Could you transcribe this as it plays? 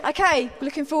Okay,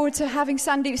 looking forward to having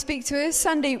Sandeep speak to us.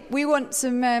 Sandeep, we want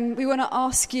to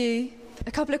ask you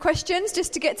a couple of questions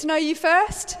just to get to know you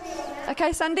first.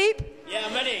 Okay, Sandeep? Yeah,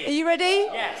 I'm ready. Are you ready?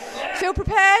 Yes. Feel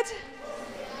prepared?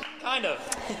 Kind of.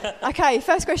 Okay,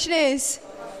 first question is,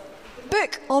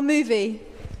 book or movie?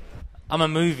 I'm a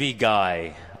movie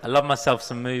guy. I love myself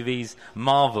some movies.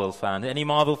 Marvel fan. Any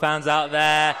Marvel fans out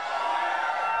there?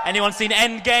 Anyone seen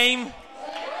Endgame?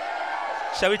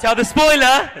 Shall we tell the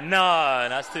spoiler? No,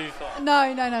 that's too far.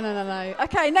 No.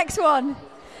 Okay, next one.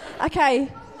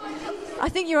 Okay, I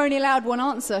think you're only allowed one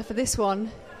answer for this one.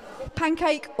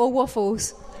 Pancake or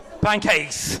waffles?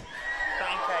 Pancakes.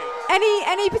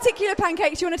 Any particular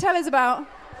pancakes you want to tell us about?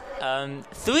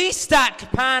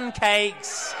 3-stack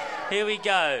pancakes. Here we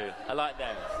go. I like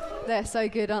them. They're so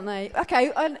good, aren't they?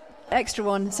 Okay, an extra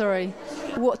one, sorry.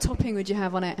 What topping would you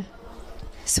have on it?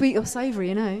 Sweet or savoury,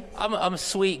 you know? I'm a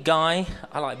sweet guy.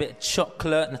 I like a bit of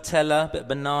chocolate, Nutella, a bit of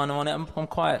banana on it. I'm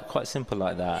quite simple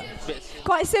like that.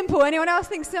 Quite simple. Anyone else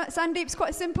think Sandeep's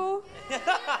quite simple?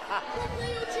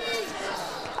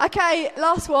 Okay,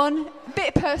 last one.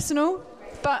 Bit personal,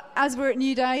 but as we're at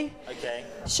Newday, Okay.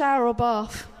 shower or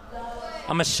bath?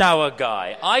 I'm a shower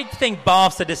guy. I think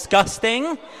baths are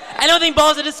disgusting. Anyone think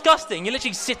baths are disgusting? You're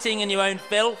literally sitting in your own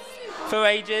filth for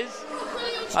ages.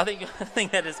 I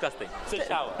think they're disgusting. So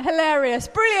shower. Hilarious.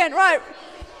 Brilliant. Right.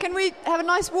 Can we have a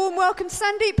nice warm welcome to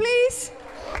Sandeep, please?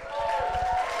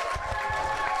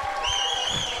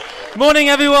 Morning,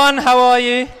 everyone. How are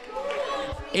you?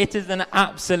 It is an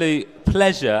absolute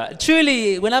pleasure.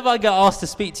 Truly, whenever I get asked to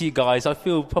speak to you guys, I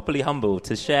feel properly humbled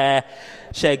to share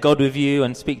God with you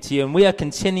and speak to you. And we are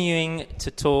continuing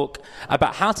to talk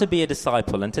about how to be a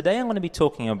disciple. And today I'm going to be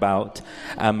talking about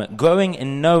growing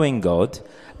in knowing God,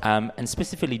 and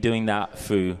specifically doing that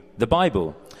through the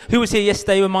Bible. Who was here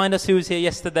yesterday? Remind us who was here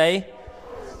yesterday.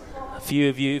 A few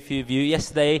of you.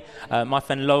 Yesterday, my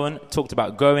friend Lauren talked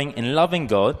about growing in loving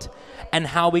God and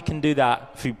how we can do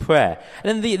that through prayer.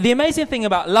 And the amazing thing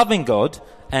about loving God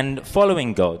and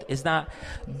following God is that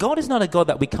God is not a God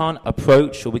that we can't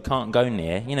approach or we can't go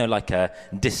near, like a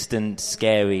distant,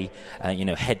 scary,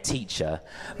 head teacher.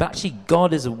 But actually,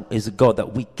 God is a God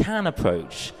that we can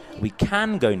approach, we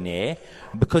can go near,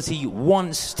 because he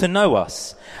wants to know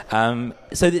us. So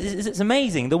it's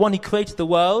amazing. The one who created the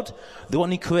world, the one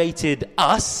who created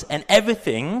us and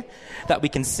everything that we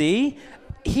can see,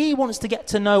 he wants to get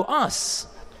to know us,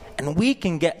 and we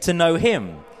can get to know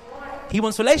him. He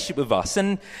wants a relationship with us.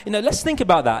 And, let's think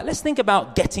about that. Let's think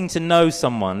about getting to know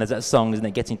someone. There's that song, isn't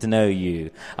it? Getting to Know You.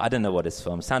 I don't know what it's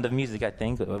from. Sound of Music, I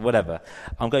think, or whatever.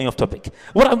 I'm going off topic.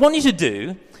 What I want you to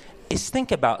do is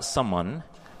think about someone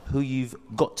who you've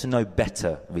got to know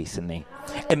better recently.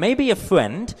 It may be a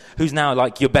friend who's now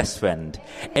like your best friend.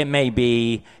 It may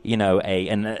be,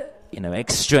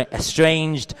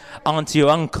 estranged auntie or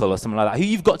uncle or something like that, who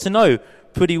you've got to know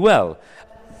pretty well.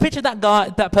 Picture that guy,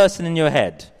 that person in your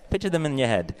head. Picture them in your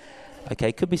head.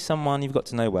 Okay, could be someone you've got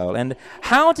to know well. And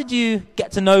how did you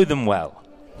get to know them well?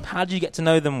 How did you get to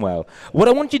know them well? What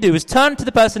I want you to do is turn to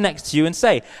the person next to you and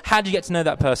say, how did you get to know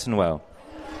that person well?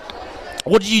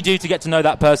 What did you do to get to know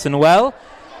that person well?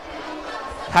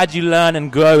 How did you learn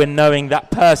and grow in knowing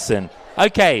that person?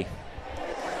 Okay,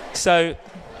 so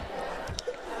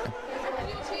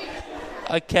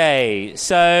how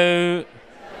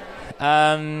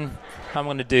am I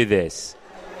going to do this?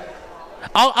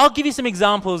 I'll give you some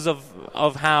examples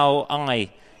of how I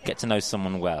get to know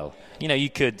someone well. You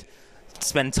could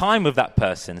spend time with that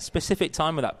person, specific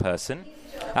time with that person.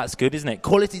 That's good, isn't it?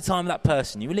 Quality time with that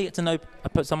person. You really get to know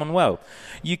someone well.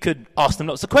 You could ask them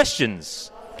lots of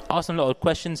questions.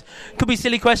 Could be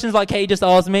silly questions like Katie just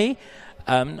asked me.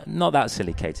 Not that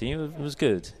silly, Katie. It was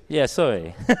good. Yeah,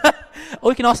 sorry.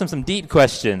 Or you can ask them some deep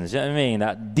questions. You know what I mean?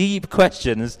 That deep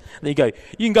questions. There you go.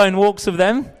 You can go on walks with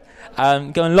them.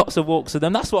 Go on lots of walks with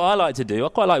them. That's what I like to do. I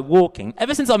quite like walking.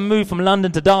 Ever since I moved from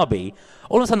London to Derby,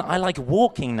 all of a sudden I like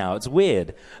walking now. It's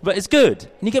weird, but it's good.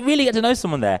 And you really get to know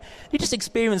someone there. You just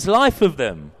experience life with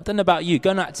them. I don't know about you. Go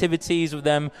on activities with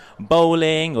them,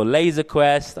 bowling or laser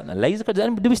quest. I don't know, laser quest.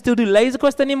 Do we still do laser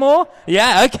quest anymore?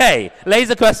 Yeah, okay.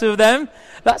 Laser quest with them.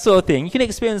 That sort of thing. You can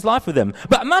experience life with them.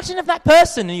 But imagine if that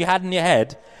person you had in your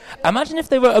head, imagine if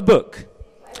they wrote a book.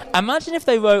 Imagine if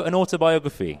they wrote an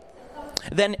autobiography.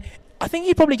 Then I think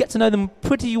you'd probably get to know them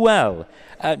pretty well.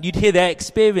 You'd hear their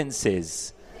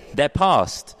experiences, their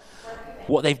past,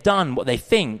 what they've done, what they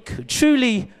think,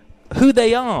 truly who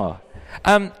they are.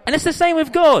 And it's the same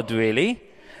with God, really.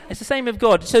 It's the same with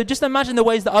God. So just imagine the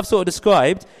ways that I've sort of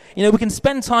described. You know, we can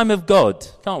spend time with God,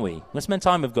 can't we? We can spend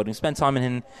time with God. We can spend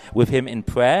time with him in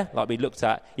prayer, like we looked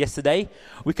at yesterday.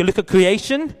 We can look at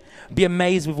creation, be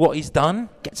amazed with what he's done,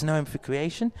 get to know him through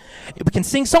creation. We can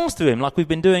sing songs to him like we've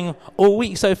been doing all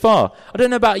week so far. I don't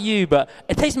know about you, but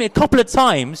it takes me a couple of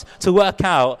times to work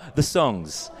out the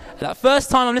songs. That first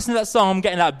time I'm listening to that song, I'm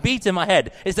getting that beat in my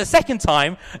head. It's the second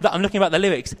time that I'm looking at the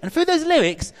lyrics. And through those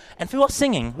lyrics and through our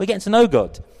singing, we're getting to know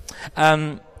God.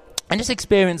 And just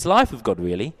experience life with God,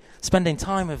 really. Spending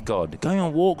time with God, going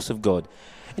on walks with God.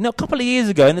 You know, a couple of years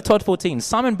ago in the 12-14,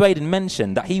 Simon Braden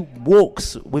mentioned that he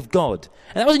walks with God.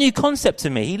 And that was a new concept to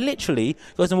me. He literally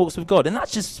goes and walks with God. And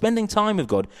that's just spending time with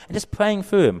God and just praying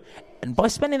through him. And by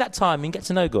spending that time, you get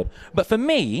to know God. But for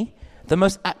me, the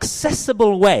most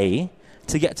accessible way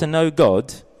to get to know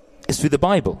God is through the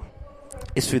Bible.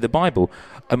 It's through the Bible.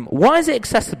 Why is it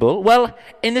accessible? Well,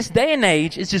 in this day and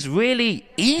age, it's just really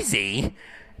easy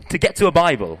to get to a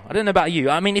Bible. I don't know about you.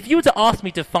 I mean, if you were to ask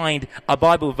me to find a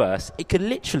Bible verse, it could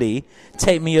literally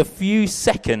take me a few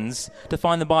seconds to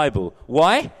find the Bible.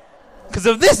 Why? Because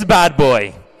of this bad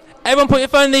boy. Everyone put your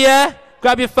phone in the air.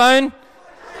 Grab your phone.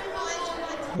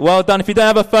 Well done. If you don't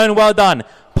have a phone, well done.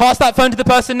 Pass that phone to the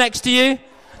person next to you.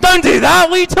 Don't do that.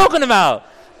 What are you talking about?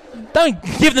 Don't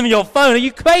give them your phone. Are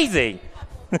you crazy?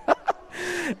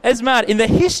 It's mad. In the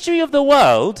history of the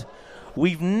world,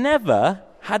 we've never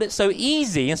had it so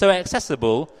easy and so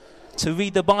accessible to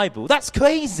read the Bible. That's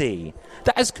crazy.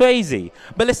 That is crazy.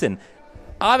 But listen,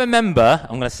 I remember,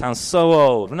 I'm going to sound so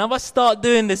old, whenever I start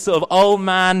doing this sort of old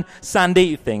man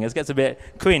Sandeep thing, it gets a bit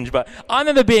cringe, but I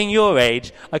remember being your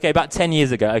age, about 10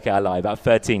 years ago, I lie, about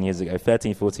 13 years ago,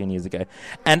 13, 14 years ago,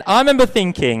 and I remember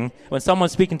thinking, when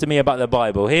someone's speaking to me about the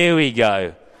Bible, here we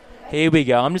go,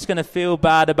 I'm just going to feel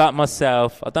bad about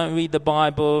myself. I don't read the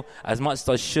Bible as much as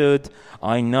I should.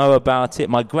 I know about it.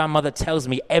 My grandmother tells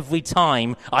me every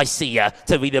time I see her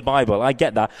to read the Bible. I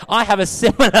get that. I have a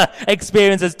similar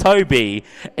experience as Toby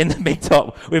in the Big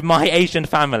Top with my Asian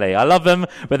family. I love them,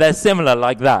 but they're similar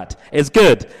like that. It's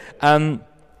good. And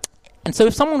so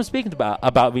if someone was speaking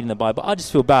about reading the Bible, I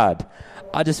just feel bad.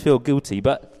 I just feel guilty.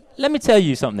 But let me tell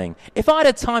you something. If I had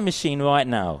a time machine right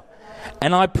now,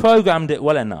 and I programmed it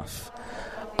well enough,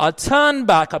 turn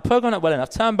back to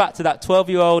that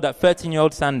 12-year-old, that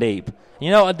 13-year-old Sandeep. You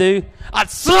know what I'd do?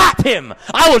 I'd slap him.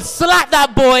 I would slap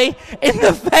that boy in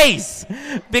the face.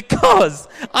 Because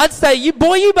I'd say, you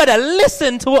better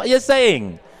listen to what you're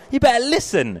saying. You better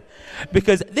listen.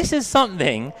 Because this is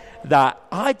something that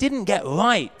I didn't get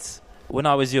right when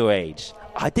I was your age.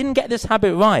 I didn't get this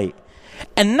habit right.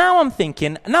 And now I'm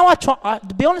thinking,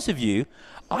 to be honest with you,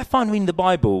 I find reading the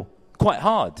Bible quite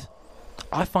hard.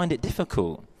 I find it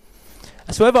difficult.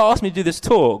 And so whoever asked me to do this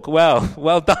talk,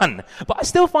 well done. But I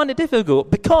still find it difficult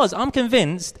because I'm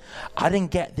convinced I didn't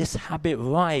get this habit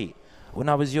right when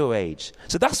I was your age.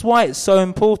 So that's why it's so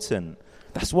important.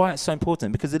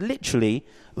 Because it literally,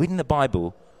 reading the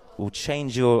Bible will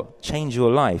change your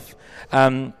life.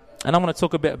 And I want to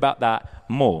talk a bit about that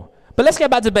more. But let's get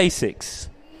back to basics.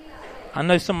 I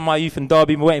know some of my youth in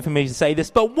Derby were waiting for me to say this,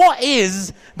 but what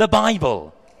is the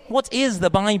Bible? What is the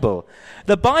Bible?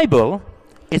 The Bible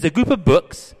is a group of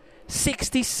books,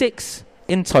 66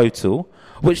 in total,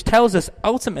 which tells us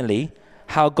ultimately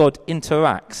how God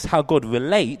interacts, how God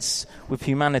relates with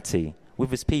humanity,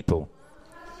 with his people.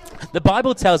 The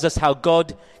Bible tells us how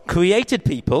God created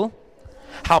people,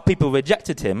 how people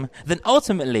rejected him, then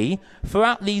ultimately,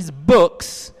 throughout these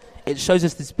books, it shows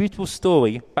us this beautiful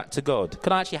story back to God.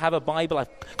 Can I actually have a Bible? I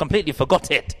completely forgot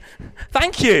it.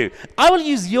 Thank you. I will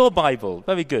use your Bible.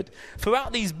 Very good.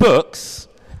 Throughout these books,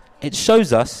 it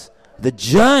shows us the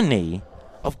journey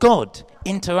of God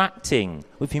interacting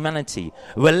with humanity,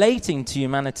 relating to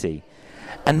humanity.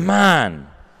 And man,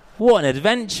 what an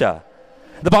adventure.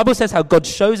 The Bible says how God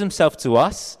shows himself to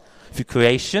us through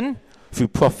creation, through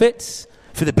prophets,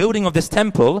 through the building of this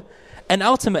temple, and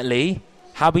ultimately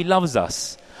how he loves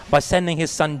us by sending his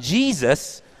son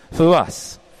Jesus for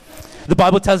us. The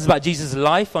Bible tells us about Jesus'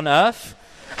 life on earth,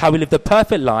 how he lived a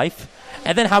perfect life,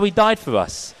 and then how he died for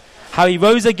us, how he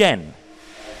rose again.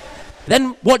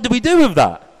 Then what do we do with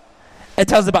that? It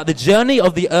tells us about the journey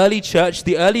of the early church,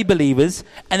 the early believers,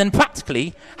 and then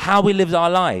practically how we lived our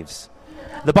lives.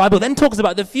 The Bible then talks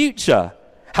about the future,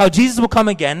 how Jesus will come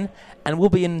again and we'll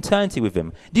be in eternity with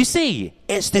him. Do you see?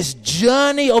 It's this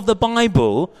journey of the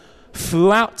Bible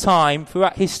throughout time,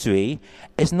 throughout history.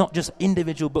 It's not just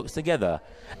individual books together.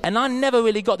 And I never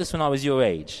really got this when I was your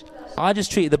age. I just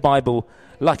treated the Bible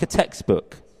like a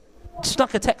textbook. Just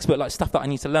like a textbook, like stuff that I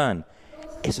need to learn.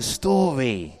 It's a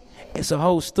story. It's a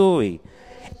whole story.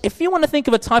 If you want to think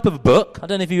of a type of book, I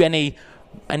don't know if you any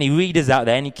any readers out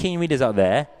there, any keen readers out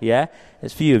there, yeah,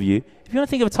 there's a few of you. If you want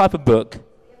to think of a type of book,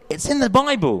 it's in the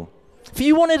Bible. If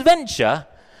you want adventure,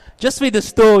 just read the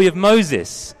story of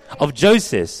Moses, of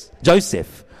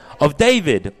Joseph, of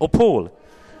David or Paul.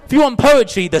 If you want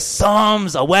poetry, the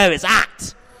Psalms are where it's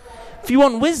at. If you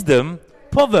want wisdom,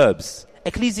 Proverbs,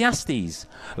 Ecclesiastes,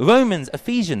 Romans,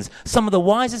 Ephesians. Some of the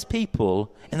wisest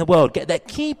people in the world get their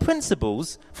key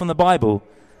principles from the Bible.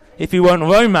 If you want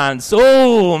romance,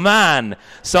 oh man,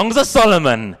 Songs of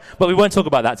Solomon. But we won't talk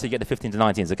about that till you get to 15 to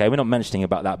 19s, okay? We're not mentioning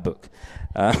about that book.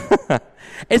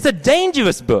 It's a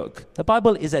dangerous book. The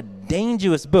Bible is a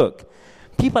dangerous book.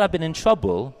 People have been in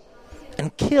trouble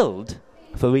and killed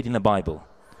for reading the Bible.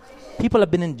 People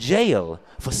have been in jail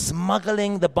for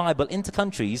smuggling the Bible into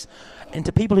countries,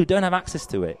 into people who don't have access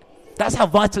to it. That's how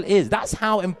vital it is. That's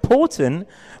how important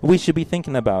we should be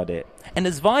thinking about it. And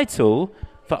it's vital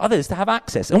for others to have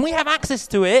access. And we have access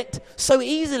to it so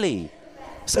easily,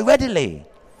 so readily.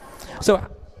 So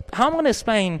how I'm going to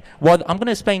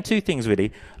explain two things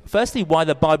really. Firstly, why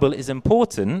the Bible is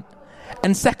important.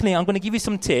 And secondly, I'm going to give you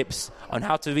some tips on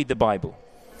how to read the Bible.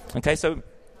 Okay, so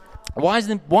why is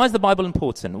the Bible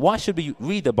important? Why should we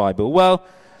read the Bible? Well,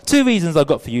 two reasons I've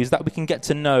got for you is that we can get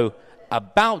to know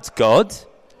about God,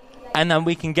 and then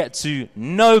we can get to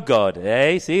know God.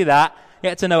 Hey, see that?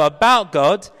 Get to know about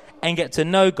God and get to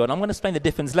know God. I'm going to explain the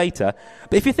difference later.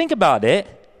 But if you think about it,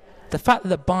 the fact that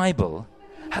the Bible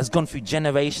has gone through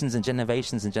generations and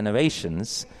generations and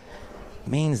generations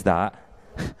means that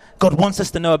God wants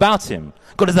us to know about him.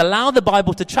 God has allowed the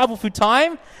Bible to travel through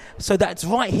time so that it's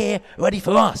right here, ready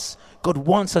for us. God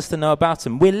wants us to know about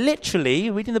him. We're literally,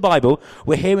 reading the Bible,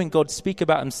 we're hearing God speak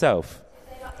about himself.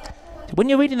 When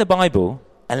you're reading the Bible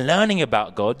and learning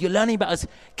about God, you're learning about his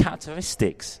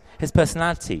characteristics, his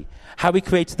personality, how he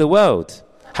created the world,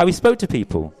 how he spoke to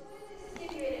people.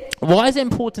 Why is it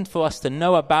important for us to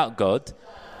know about God?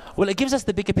 Well, it gives us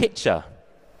the bigger picture.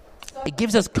 It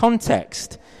gives us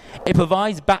context. It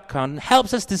provides background and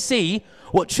helps us to see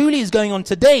what truly is going on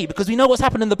today because we know what's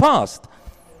happened in the past.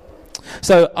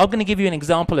 So I'm going to give you an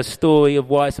example, a story of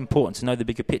why it's important to know the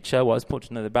bigger picture, why it's important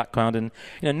to know the background. And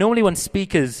normally when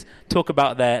speakers talk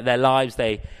about their lives,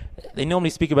 they normally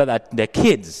speak about their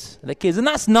kids. And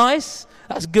that's nice.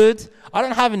 That's good. I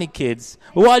don't have any kids.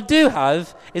 But what I do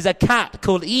have is a cat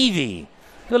called Evie.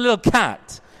 I've got a little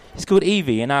cat. It's called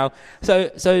Evie. And now,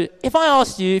 so if I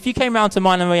asked you, if you came round to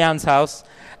mine and Rianne's house,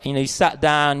 and, you sat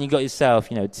down, you got yourself,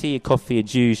 tea, a coffee, a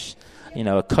juice,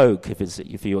 a Coke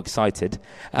if you're excited,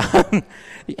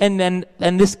 and then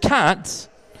this cat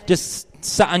just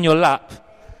sat on your lap,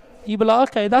 you'd be like,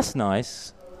 okay, that's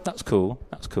nice, that's cool.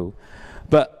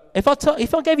 But if I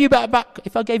gave you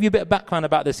a bit of background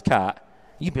about this cat,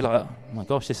 you'd be like, oh my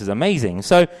gosh, this is amazing.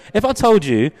 So if I told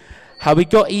you how we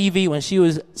got Evie when she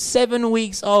was 7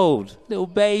 weeks old, little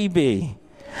baby,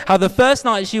 how the first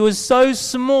night she was so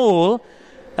small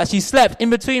that she slept in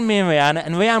between me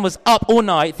and Rianne was up all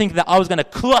night thinking that I was going to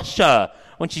crush her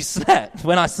when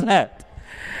I slept.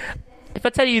 If I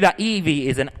tell you that Evie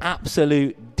is an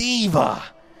absolute diva,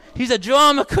 she's a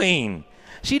drama queen.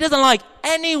 She doesn't like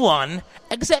anyone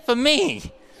except for me.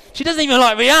 She doesn't even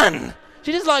like Rianne.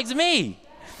 She just likes me.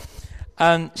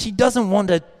 She doesn't want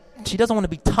to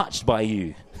be touched by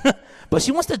you. But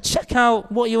she wants to check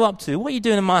out what you're up to. What are you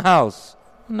doing in my house?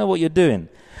 I don't know what you're doing.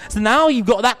 So now you've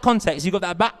got that context, you've got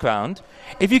that background.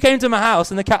 If you came to my house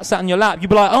and the cat sat on your lap, you'd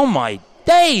be like, oh my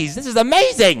days, this is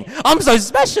amazing. I'm so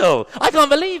special. I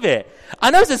can't believe it. I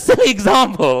know it's a silly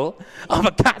example of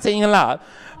a cat sitting in your lap,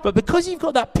 but because you've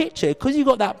got that picture, because you've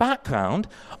got that background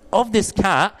of this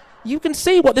cat, you can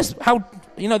see how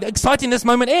exciting this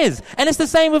moment is. And it's the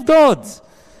same with God.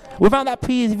 Without that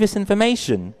previous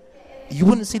information, you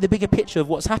wouldn't see the bigger picture of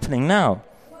what's happening now.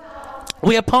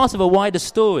 We are part of a wider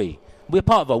story. We're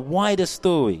part of a wider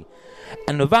story.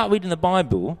 And without reading the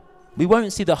Bible, we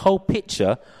won't see the whole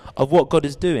picture of what God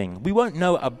is doing. We won't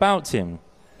know about him.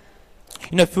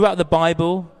 Throughout the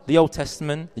Bible, the Old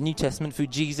Testament, the New Testament, through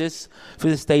Jesus,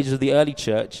 through the stages of the early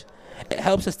church, it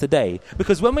helps us today.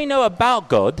 Because when we know about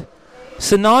God,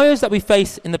 scenarios that we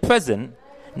face in the present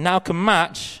now can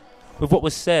match with what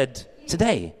was said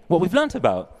today, what we've learnt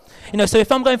about. So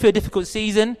if I'm going through a difficult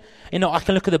season, I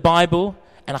can look at the Bible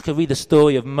and I can read the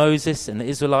story of Moses and the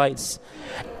Israelites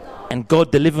and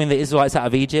God delivering the Israelites out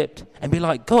of Egypt and be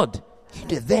like, God, you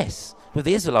did this with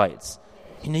the Israelites.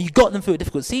 You got them through a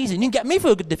difficult season. You can get me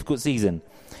through a difficult season.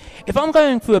 If I'm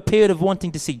going through a period of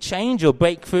wanting to see change or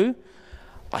breakthrough,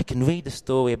 I can read the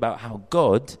story about how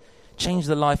God changed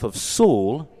the life of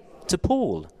Saul to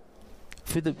Paul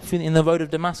in the road of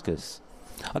Damascus.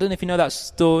 I don't know if you know that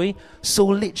story.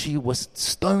 Saul literally was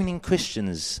stoning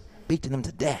Christians beating them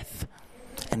to death.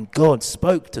 And God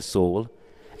spoke to Saul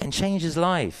and changed his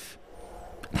life.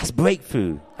 That's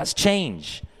breakthrough. That's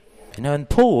change. And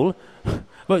Paul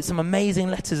wrote some amazing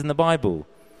letters in the Bible.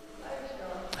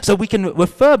 So we can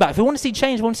refer back. If we want to see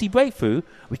change, we want to see breakthrough,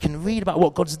 we can read about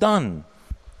what God's done.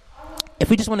 If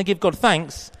we just want to give God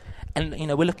thanks, and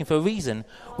we're looking for a reason,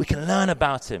 we can learn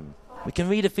about him. We can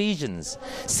read Ephesians,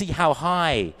 see how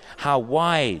high, how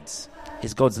wide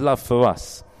is God's love for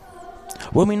us.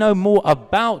 When we know more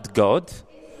about God,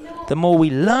 the more we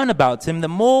learn about him, the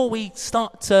more we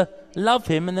start to love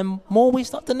him, and the more we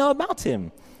start to know about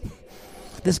him.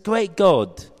 This great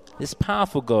God, this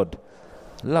powerful God,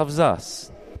 loves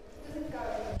us.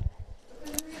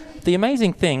 The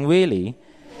amazing thing, really,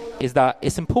 is that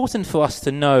it's important for us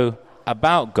to know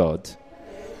about God,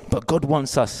 but God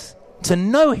wants us to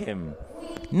know him,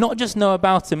 not just know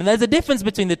about him. And there's a difference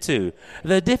between the two.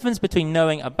 There's a difference between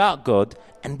knowing about God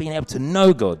and being able to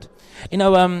know God.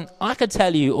 I could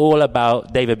tell you all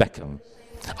about David Beckham.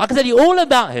 I could tell you all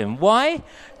about him. Why?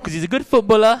 Because he's a good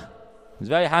footballer. He's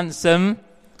very handsome.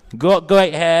 Got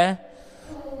great hair.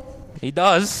 He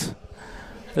does.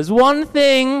 There's one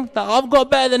thing that I've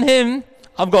got better than him.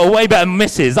 I've got a way better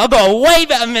misses.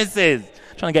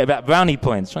 Trying to get that brownie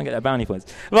points.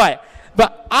 Right.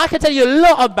 But I can tell you a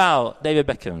lot about David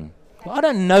Beckham. But I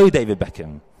don't know David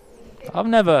Beckham. I've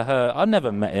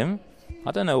never met him.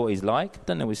 I don't know what he's like. I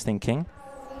don't know what he's thinking.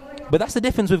 But that's the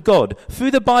difference with God.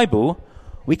 Through the Bible,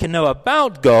 we can know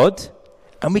about God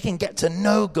and we can get to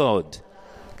know God.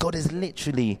 God is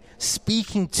literally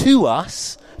speaking to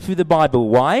us through the Bible.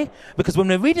 Why? Because when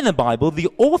we're reading the Bible, the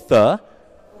author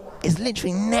is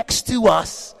literally next to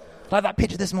us, like that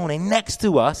picture this morning, next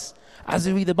to us as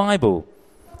we read the Bible.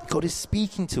 God is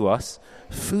speaking to us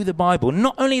through the Bible.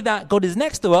 Not only that, God is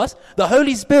next to us, the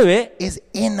Holy Spirit is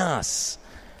in us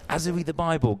as we read the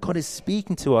Bible. God is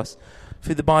speaking to us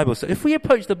through the Bible. So if we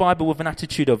approach the Bible with an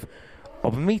attitude of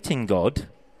meeting God,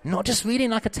 not just reading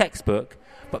like a textbook,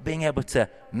 but being able to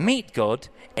meet God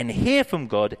and hear from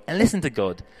God and listen to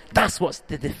God, that's what's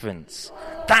the difference.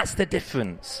 That's the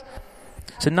difference.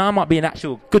 So now might be an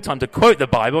actual good time to quote the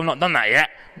Bible. I've not done that yet.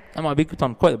 That might be a good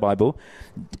time to quote the Bible.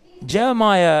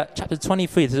 Jeremiah chapter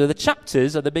 23. So the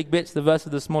chapters are the big bits, the verses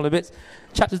are the smaller bits.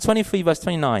 Chapter 23, verse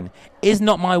 29. Is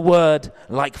not my word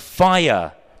like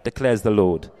fire, declares the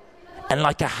Lord, and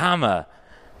like a hammer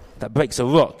that breaks a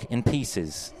rock in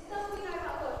pieces?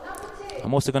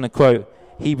 I'm also going to quote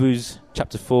Hebrews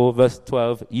chapter 4, verse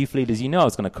 12. Youth leaders, you know I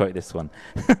was going to quote this one.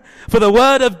 For the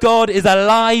word of God is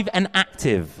alive and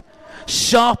active,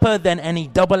 sharper than any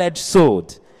double-edged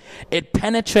sword. It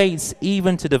penetrates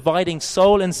even to dividing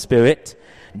soul and spirit,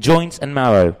 joints and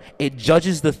marrow. It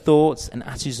judges the thoughts and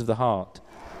attitudes of the heart.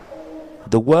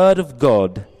 The word of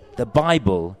God, the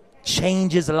Bible,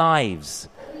 changes lives.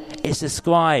 It's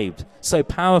described so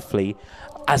powerfully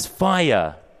as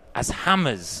fire, as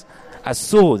hammers, as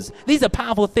swords. These are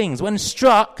powerful things. When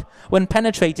struck, when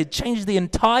penetrated, changes the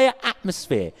entire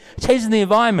atmosphere, changes the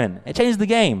environment, it changes the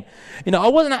game. I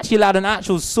wasn't actually allowed an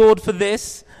actual sword for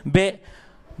this bit,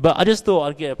 but I just thought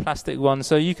I'd get a plastic one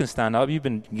so you can stand up. You've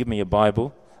been giving me a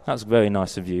Bible. That's very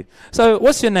nice of you. So,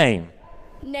 what's your name?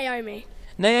 Naomi.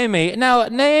 Now,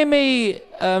 Naomi,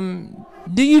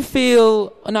 do you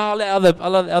feel... No, I'll let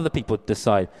other people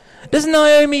decide. Does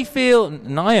Naomi feel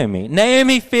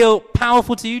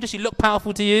powerful to you? Does she look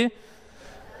powerful to you?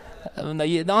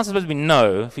 The answer's supposed to be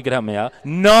no, if you could help me out.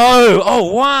 No!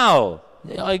 Oh, wow!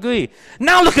 I agree.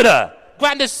 Now look at her!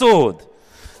 Grab this sword.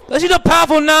 Does she look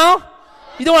powerful now?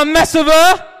 You don't want to mess with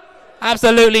her?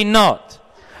 Absolutely not.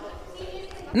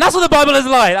 And that's what the Bible is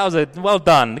like. That was well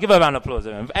done. Give her a round of applause.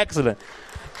 Excellent.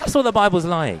 That's what the Bible's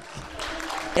like.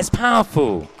 It's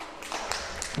powerful.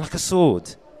 Like a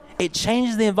sword. It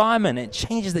changes the environment. It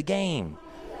changes the game.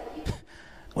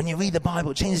 When you read the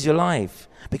Bible, it changes your life.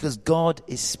 Because God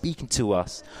is speaking to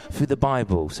us through the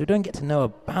Bible. So we don't get to know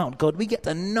about God. We get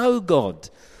to know God.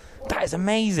 That is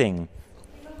amazing.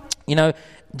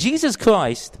 Jesus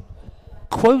Christ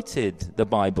quoted the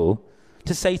Bible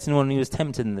to Satan when he was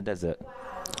tempted in the desert.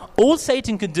 All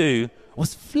Satan could do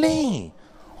was flee.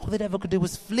 All the devil could do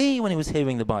was flee when he was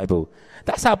hearing the Bible.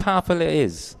 That's how powerful it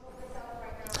is.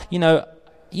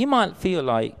 You might feel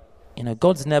like,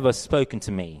 God's never spoken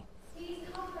to me.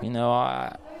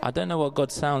 I don't know what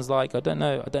God sounds like. I don't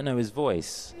know his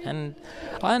voice. And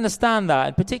I understand that.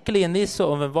 And particularly in this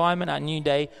sort of environment at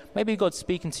Newday, maybe God's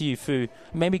speaking to you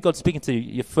maybe God's speaking to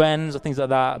your friends or things like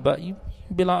that. But you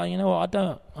be like, what,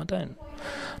 I don't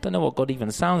know what God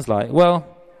even sounds like. Well,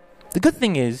 the good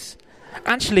thing is,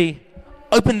 actually,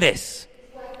 open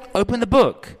the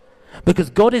book. Because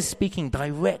God is speaking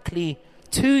directly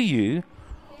to you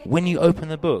when you open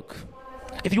the book.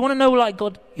 If you want to know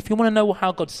if you want to know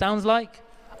how God sounds like,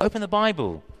 open the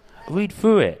Bible, read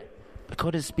through it. But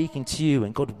God is speaking to you,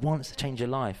 and God wants to change your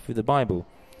life through the Bible.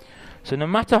 So no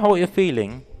matter how you're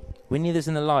feeling, we need this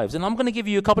in our lives. And I'm going to give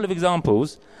you a couple of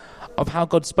examples of how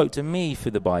God spoke to me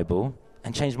through the Bible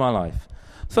and changed my life.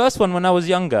 First one, when I was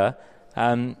younger,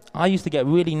 I used to get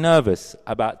really nervous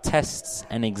about tests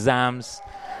and exams.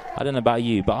 I don't know about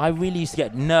you, but I really used to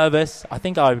get nervous. I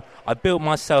think I built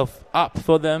myself up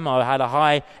for them. I had a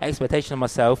high expectation of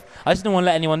myself. I just didn't want to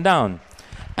let anyone down.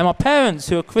 And my parents,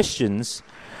 who are Christians,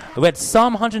 read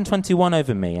Psalm 121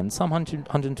 over me, and Psalm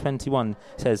 121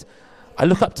 says, I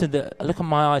look at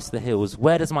my eyes to the hills.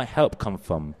 Where does my help come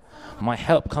from? My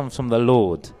help comes from the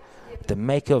Lord, the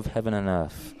maker of heaven and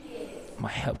earth. My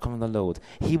help comes from the Lord.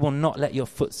 He will not let your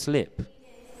foot slip.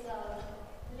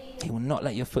 He will not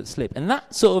let your foot slip. And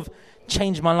that sort of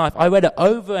changed my life. I read it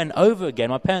over and over again.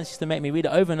 My parents used to make me read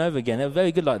it over and over again. They were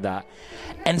very good like that.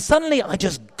 And suddenly I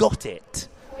just got it.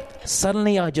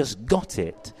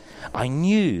 I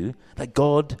knew that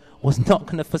God was not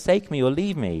going to forsake me or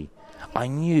leave me. I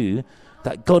knew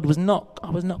that I was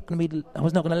not going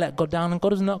to let God down, and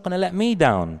God was not going to let me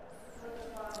down.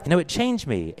 You know, it changed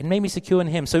me. It made me secure in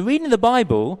Him. So reading the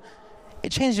Bible,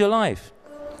 it changed your life.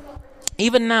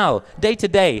 Even now, day to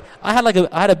day, I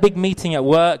had a big meeting at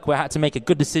work where I had to make a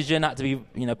good decision. I had to be,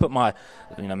 put my,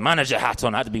 manager hat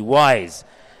on. I had to be wise.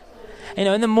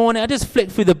 In the morning, I just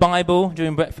flicked through the Bible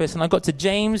during breakfast, and I got to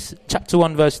James chapter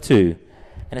 1, verse 2.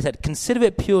 And it said, consider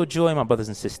it pure joy, my brothers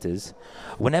and sisters,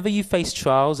 whenever you face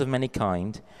trials of many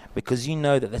kind, because you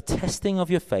know that the testing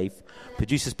of your faith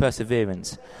produces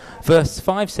perseverance. Verse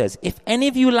 5 says, if any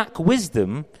of you lack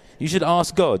wisdom, you should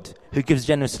ask God, who gives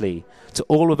generously to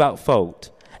all without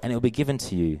fault, and it will be given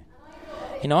to you.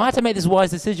 I had to make this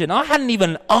wise decision. I hadn't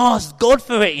even asked God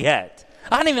for it yet.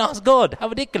 I hadn't even asked God. How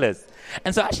ridiculous.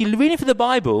 And so actually reading through the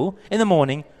Bible in the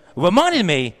morning reminded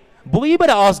me, boy, you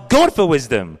better ask God for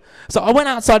wisdom. So I went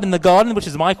outside in the garden, which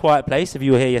is my quiet place, if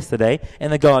you were here yesterday,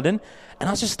 in the garden, and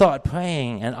I just started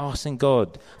praying and asking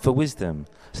God for wisdom.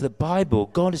 So the Bible,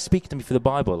 God is speaking to me through the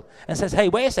Bible and says, hey,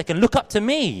 wait a second, look up to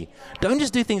me. Don't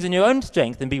just do things in your own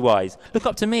strength and be wise. Look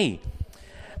up to me.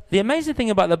 The amazing thing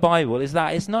about the Bible is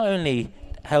that it's not only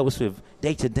helps with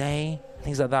day-to-day,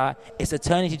 things like that, it's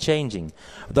eternity changing.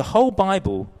 The whole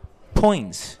Bible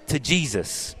points to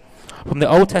Jesus. From the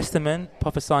Old Testament,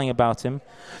 prophesying about him,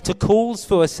 to calls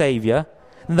for a Saviour,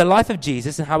 and the life of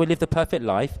Jesus and how he lived a perfect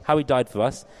life, how he died for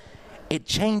us, it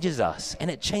changes us, and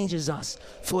it changes us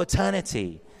for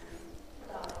eternity.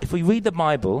 If we read the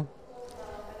Bible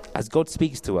as God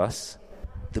speaks to us,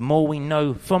 the more we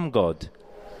know from God,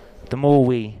 the more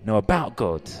we know about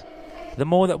God, the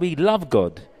more that we love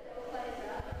God.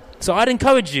 So I'd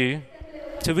encourage you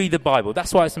to read the Bible.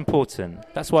 That's why it's important.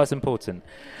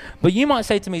 But you might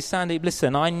say to me, Sandeep,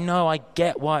 listen, I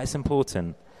get why it's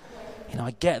important.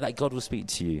 I get that God will speak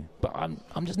to you, but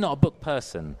I'm just not a book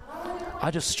person.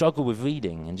 I just struggle with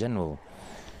reading in general.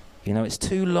 It's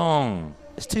too long.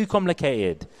 It's too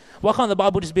complicated. Why can't the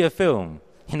Bible just be a film?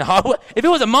 If it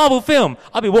was a Marvel film,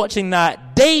 I'd be watching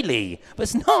that daily, but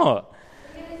it's not.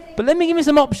 But let me give you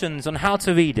some options on how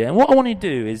to read it. And what I want to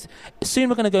do is, soon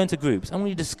we're going to go into groups. I want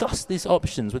you to discuss these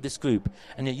options with this group.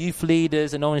 And your youth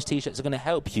leaders and orange T-shirts are going to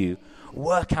help you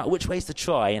work out which ways to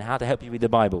try and how to help you read the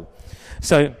Bible.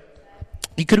 So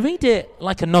you could read it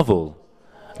like a novel,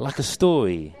 like a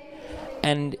story.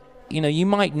 And, you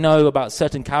might know about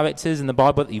certain characters in the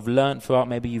Bible that you've learned throughout.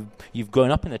 Maybe you've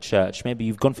grown up in the church. Maybe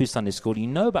you've gone through Sunday school. You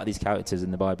know about these characters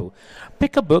in the Bible.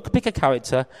 Pick a book, pick a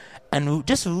character, and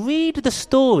just read the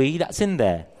story that's in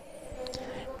there.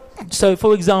 So,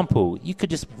 for example, you could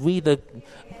just read the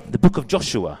book of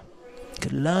Joshua. You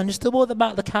could learn just a bit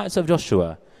about the character of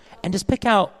Joshua and just pick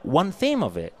out one theme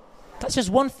of it. That's just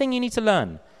one thing you need to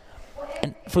learn.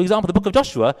 And, for example, the book of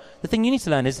Joshua, the thing you need to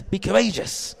learn is be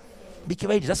courageous. Be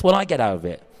courageous. That's what I get out of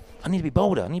it. I need to be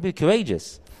bolder. I need to be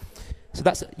courageous. So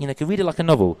that's, you could read it like a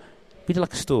novel. Read it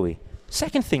like a story.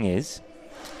 Second thing is,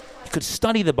 you could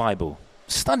study the Bible.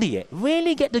 Study it.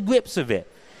 Really get the grips of it.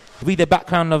 Read the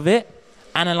background of it.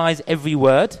 Analyze every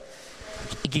word.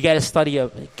 You get a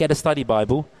study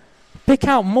Bible. Pick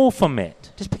out more from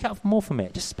it. Just pick out more from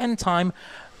it. Just spend time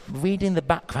reading the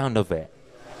background of it.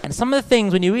 And some of the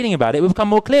things, when you're reading about it, will become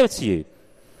more clear to you.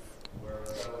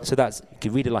 So you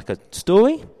could read it like a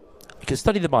story. You could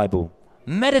study the Bible.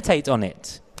 Meditate on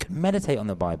it. You could meditate on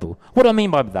the Bible. What do I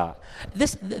mean by that?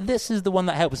 This is the one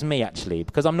that helps me, actually,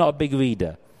 because I'm not a big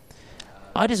reader.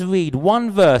 I just read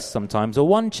one verse sometimes, or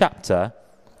one chapter,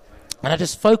 and I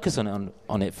just focus on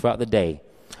it throughout the day.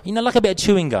 Like a bit of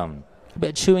chewing gum. A bit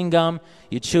of chewing gum,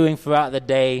 you're chewing throughout the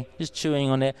day, just chewing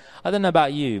on it. I don't know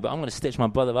about you, but I'm going to stitch my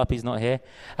brother up. He's not here.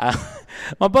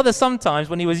 My brother sometimes,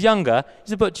 when he was younger, used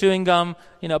to put chewing gum,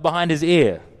 behind his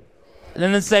ear. And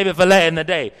then save it for later in the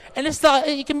day. And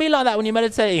it can be like that when you're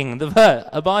meditating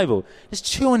a Bible. Just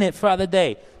chew on it throughout the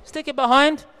day. Stick it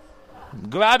behind,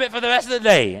 grab it for the rest of the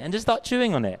day, and just start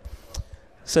chewing on it.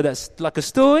 So that's like a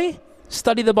story.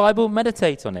 Study the Bible,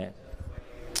 meditate on it.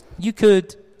 You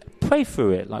could pray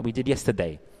through it like we did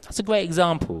yesterday. That's a great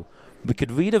example. We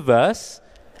could read a verse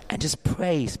and just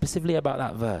pray specifically about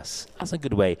that verse. That's a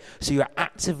good way. So you're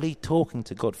actively talking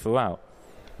to God throughout.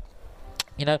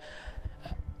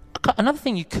 Another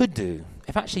thing you could do,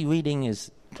 if actually reading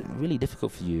is really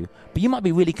difficult for you, but you might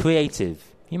be really creative.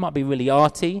 You might be really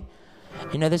arty.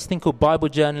 There's this thing called Bible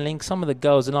journaling. Some of the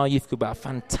girls in our youth group are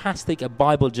fantastic at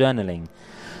Bible journaling,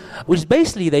 which is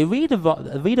basically they read a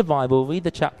Bible, read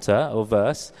the chapter or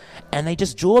verse, and they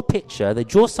just draw a picture. They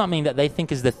draw something that they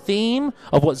think is the theme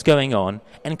of what's going on,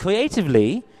 and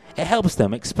creatively, it helps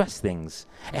them express things.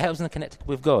 It helps them connect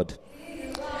with God.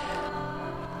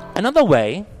 Another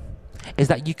way is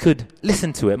that you could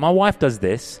listen to it. My wife does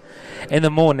this. In the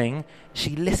morning,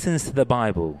 she listens to the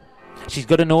Bible. She's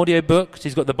got an audio book.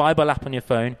 She's got the Bible app on your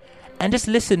phone. And just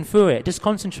listen through it. Just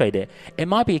concentrate it. It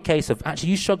might be a case of, actually,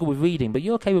 you struggle with reading, but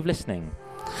you're okay with listening.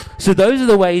 So those are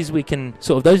the ways we can,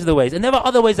 those are the ways. And there are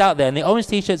other ways out there. And the orange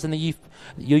T-shirts and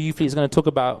your youth leader is going to talk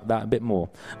about that a bit more.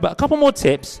 But a couple more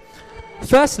tips.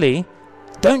 Firstly,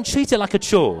 don't treat it like a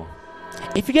chore.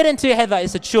 If you get into your head that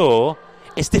it's a chore,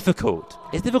 it's difficult.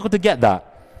 It's difficult to get that.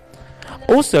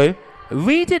 Also,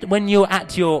 read it when you're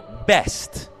at your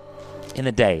best in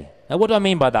the day. Now, what do I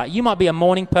mean by that? You might be a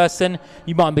morning person.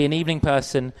 You might be an evening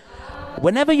person.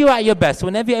 Whenever you're at your best,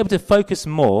 whenever you're able to focus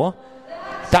more,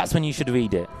 that's when you should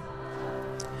read it.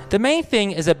 The main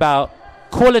thing is about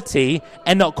quality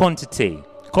and not quantity.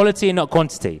 Quality and not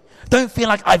quantity. Don't feel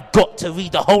like I've got to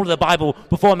read the whole of the Bible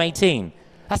before I'm 18.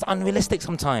 That's unrealistic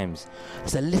sometimes.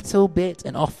 It's a little bit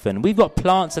and often. We've got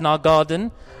plants in our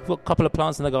garden. We've got a couple of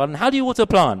plants in the garden. How do you water a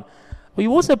plant? Well,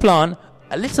 you water a plant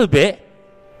a little bit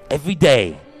every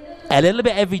day. A little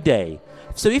bit every day.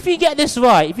 So if you get this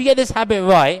right, if you get this habit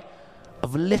right,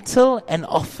 of little and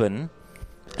often,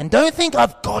 and don't think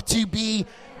I've got to be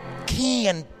key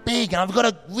and big and I've got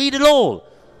to read it all.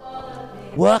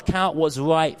 Work out what's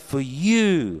right for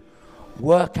you.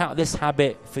 Work out this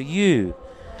habit for you.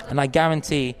 And I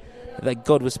guarantee that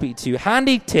God will speak to you.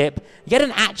 Handy tip, get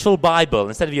an actual Bible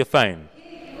instead of your phone.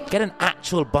 Get an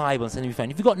actual Bible instead of your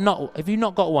phone. If you've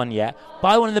not got one yet,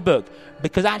 buy one in the book.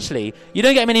 Because actually, you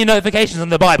don't get many notifications on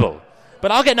the Bible.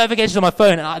 But I'll get notifications on my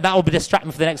phone, and that will distract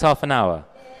me for the next half an hour.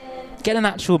 Get an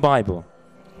actual Bible.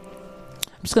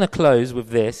 I'm just going to close with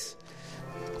this.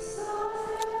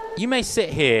 You may sit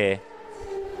here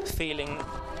feeling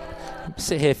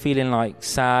like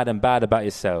sad and bad about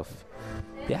yourself.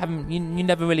 You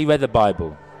never really read the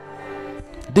Bible.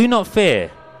 Do not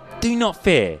fear. Do not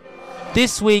fear.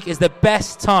 This week is the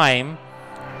best time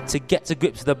to get to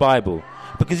grips with the Bible.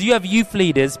 Because you have youth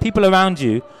leaders, people around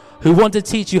you, who want to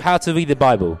teach you how to read the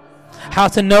Bible. How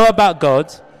to know about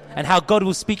God, and how God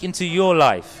will speak into your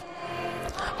life.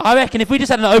 I reckon if we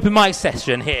just had an open mic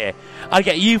session here, I'd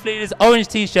get youth leaders, orange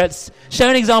T-shirts,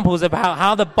 showing examples about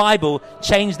how the Bible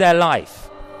changed their life.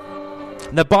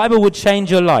 The Bible would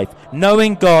change your life.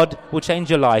 Knowing God will change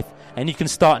your life, and you can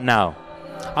start now.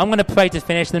 I'm going to pray to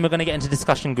finish, then we're going to get into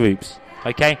discussion groups.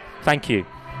 Okay? Thank you.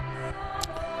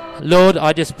 Lord,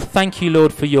 I just thank you,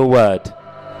 Lord, for your word.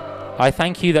 I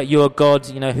thank you that you're a God,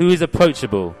 who is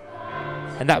approachable,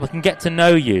 and that we can get to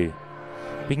know you.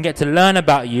 We can get to learn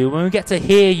about you, and we get to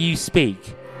hear you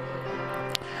speak.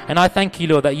 And I thank you,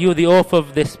 Lord, that you are the author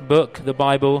of this book, the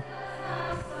Bible,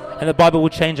 and the Bible will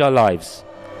change our lives.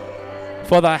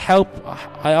 Father,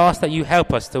 I ask that you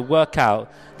help us to work out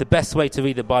the best way to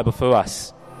read the Bible for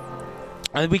us.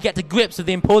 And we get to grips with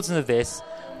the importance of this,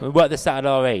 we work this out at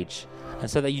our age,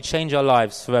 and so that you change our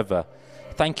lives forever.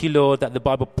 Thank you, Lord, that the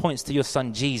Bible points to your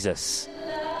Son, Jesus.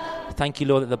 Thank you,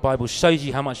 Lord, that the Bible shows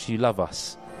you how much you love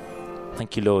us.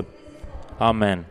 Thank you, Lord. Amen.